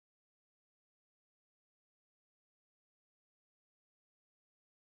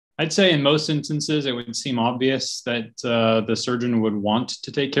I'd say in most instances, it would seem obvious that the surgeon would want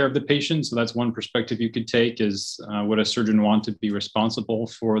to take care of the patient. So that's one perspective you could take is would a surgeon want to be responsible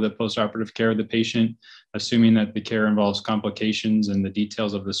for the postoperative care of the patient, assuming that the care involves complications and the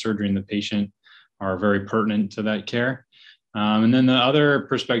details of the surgery and the patient are very pertinent to that care. And then the other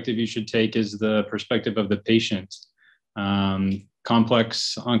perspective you should take is the perspective of the patient.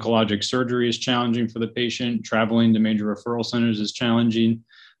 Complex oncologic surgery is challenging for the patient. Traveling to major referral centers is challenging.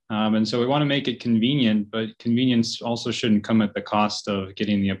 And so we want to make it convenient, but convenience also shouldn't come at the cost of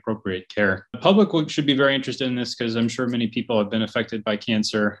getting the appropriate care. The public should be very interested in this because I'm sure many people have been affected by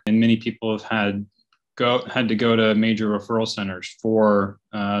cancer and many people have had to go to major referral centers for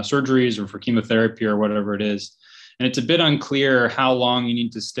surgeries or for chemotherapy or whatever it is. And it's a bit unclear how long you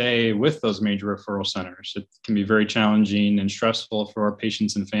need to stay with those major referral centers. It can be very challenging and stressful for our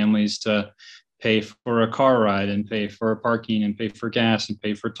patients and families to pay for a car ride and pay for parking and pay for gas and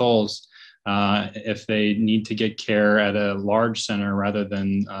pay for tolls if they need to get care at a large center rather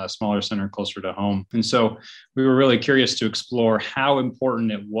than a smaller center closer to home. And so we were really curious to explore how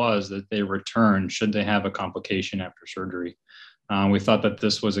important it was that they return should they have a complication after surgery. We thought that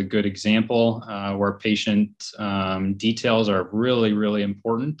this was a good example where patient details are really, really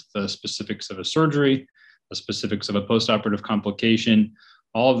important. The specifics of a surgery, the specifics of a postoperative complication,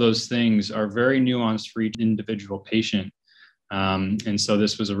 all of those things are very nuanced for each individual patient. And so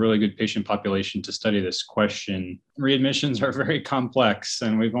this was a really good patient population to study this question. Readmissions are very complex,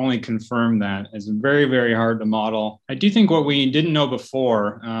 and we've only confirmed that. It's very, very hard to model. I do think what we didn't know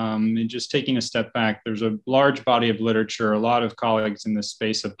before, and just taking a step back, there's a large body of literature. A lot of colleagues in this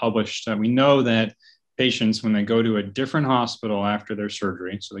space have published that we know that patients, when they go to a different hospital after their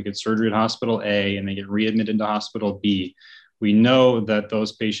surgery, so they get surgery at hospital A and they get readmitted to hospital B, we know that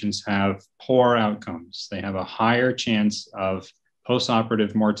those patients have poor outcomes. They have a higher chance of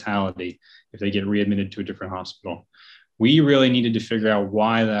postoperative mortality if they get readmitted to a different hospital. We really needed to figure out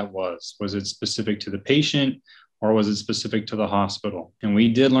why that was. Was it specific to the patient or was it specific to the hospital? And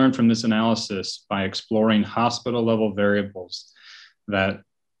we did learn from this analysis by exploring hospital level variables that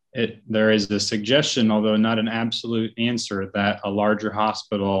there is a suggestion, although not an absolute answer, that a larger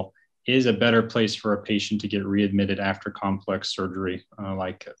hospital is a better place for a patient to get readmitted after complex surgery,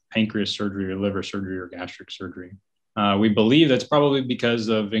 like pancreas surgery or liver surgery or gastric surgery. We believe that's probably because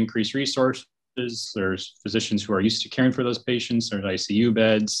of increased resources. There's physicians who are used to caring for those patients. There's ICU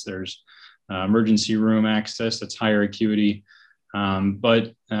beds. There's emergency room access that's higher acuity.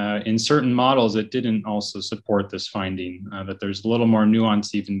 But in certain models, it didn't also support this finding, that there's a little more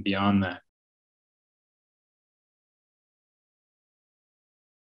nuance even beyond that.